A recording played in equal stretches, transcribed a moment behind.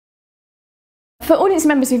For audience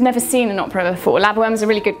members who've never seen an opera before, La Bohème is a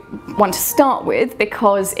really good one to start with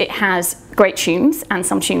because it has great tunes, and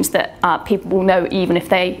some tunes that people will know even if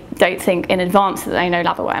they don't think in advance that they know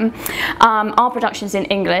La Bohème. Our production's in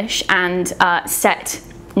English and set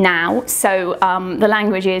now, so the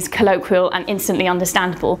language is colloquial and instantly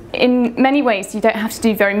understandable. In many ways you don't have to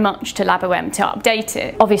do very much to La Bohème to update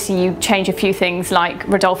it. Obviously you change a few things, like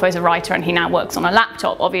Rodolfo's a writer and he now works on a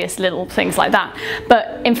laptop, obvious little things like that.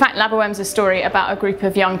 But in fact La Bohème's a story about a group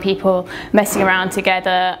of young people messing around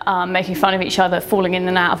together, making fun of each other, falling in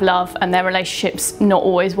and out of love, and their relationships not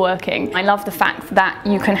always working. I love the fact that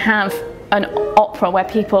you can have an opera where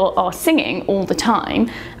people are singing all the time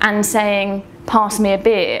and saying, "Pass me a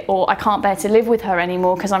beer," or "I can't bear to live with her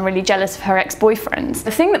anymore because I'm really jealous of her ex-boyfriends."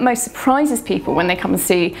 The thing that most surprises people when they come and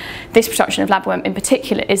see this production of La Bohème in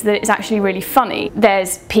particular is that it's actually really funny.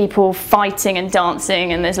 There's people fighting and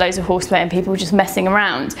dancing, and there's loads of horseplay and people just messing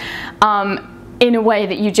around in a way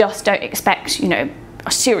that you just don't expect, you know,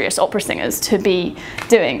 serious opera singers to be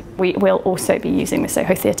doing. We will also be using the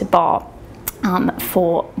Soho Theatre bar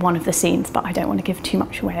for one of the scenes, but I don't want to give too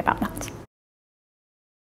much away about that.